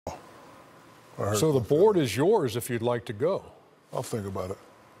So the board is yours if you'd like to go. I'll think about it.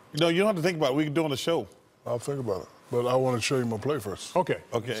 No, you don't have to think about it. We can do it on the show. I'll think about it. But I want to show you my play first. Okay.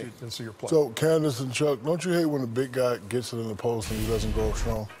 Okay. Let's see your play. So, Candace and Chuck, don't you hate when the big guy gets it in the post and he doesn't go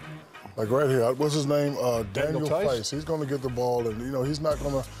strong? Like right here, what's his name? Daniel Tice. He's going to get the ball, and he's not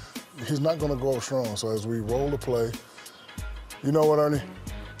going to go up strong. So as we roll the play, you know what, Ernie?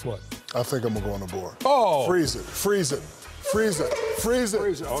 What? I think I'm going to go on the board. Oh! Freeze it, freeze it, freeze it, freeze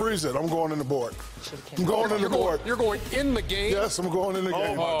it, freeze it. I'm going in the board. I'm going in the board. You're going in the game? Yes, I'm going in the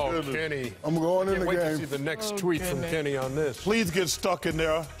game. Oh, Kenny. I'm going in the game. Can't wait to see the next tweet from Kenny on this. Please get stuck in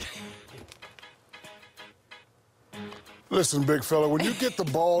there. Listen, big fella, when you get the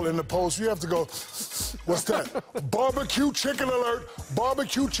ball in the post, you have to go, what's that? Barbecue chicken alert,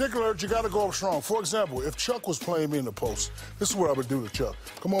 barbecue chicken alert, you got to go up strong. For example, if Chuck was playing me in the post, this is what I would do to Chuck.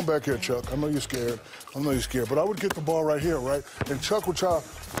 Come on back here, Chuck. I know you're scared. But I would get the ball right here, right? And Chuck would try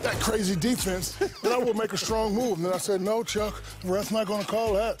that crazy defense, then I would make a strong move. And then I said, no, Chuck, the ref's not going to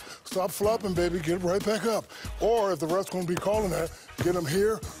call that. Stop flopping, baby. Get right back up. Or if the ref's going to be calling that, get him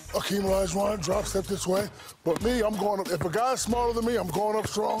here, Akeem Olajuwon, drop step this way. But me, I'm going up. If a guy's smaller than me, I'm going up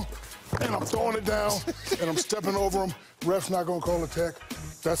strong, and I'm throwing it down, and I'm stepping over him. Ref's not going to call a tech.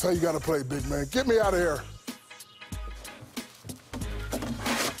 That's how you got to play, big man. Get me out of here.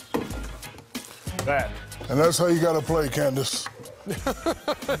 That. And that's how you got to play, Candace. You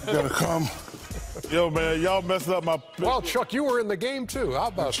got to come. Yo, man, y'all messing up my... Well, Chuck, you were in the game, too. How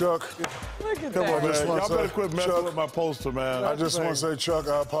about Chuck? Look at Come on, that. man. Y'all better quit messing with my poster, man. I just want to say, Chuck,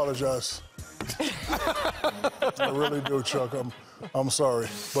 I apologize. I really do, Chuck. I'm sorry.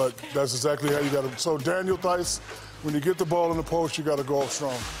 But that's exactly how you got to... So, Daniel Tice, when you get the ball in the post, you got to go up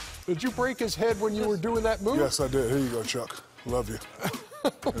strong. Did you break his head when you were doing that move? Yes, I did. Here you go, Chuck. Love you.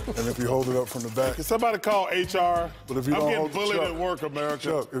 And if you hold it up from the back. Can somebody call HR? But if you I'm don't getting hold bullied Chuck, at work, America.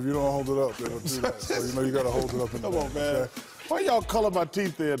 Chuck, if you don't hold it up, they will do that. So you got to hold it up in the Come back. on, man. Okay? Why y'all color my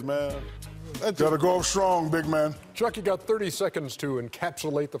teeth in, man? Got to go up strong, big man. Chuck, you got 30 seconds to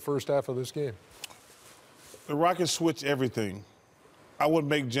encapsulate the first half of this game. The Rockets switch everything. I would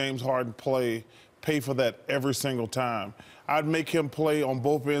make James Harden pay for that every single time. I'd make him play on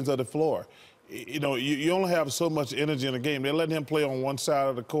both ends of the floor. You know, you only have so much energy in a game. They're letting him play on one side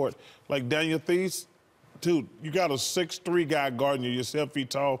of the court. Like Daniel Thies, dude, you got a 6'3" guy guarding you. You're 7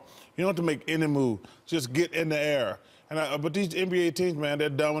 feet tall. You don't have to make any move. Just get in the air. But these NBA teams, man, they're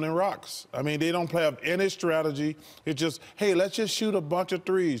dominant rocks. I mean, they don't have any strategy. It's just, hey, let's just shoot a bunch of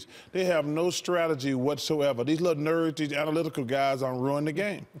threes. They have no strategy whatsoever. These little nerds, these analytical guys are ruining the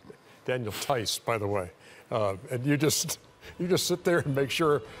game. Daniel Tice, by the way. And you just sit there and make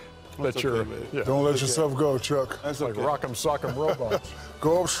sure that you're... Yeah. Don't let yourself go, Chuck. That's like Rock'em Sock'em Robots.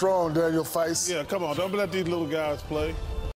 Go up strong, Daniel Tice. Yeah, come on. Don't let these little guys play.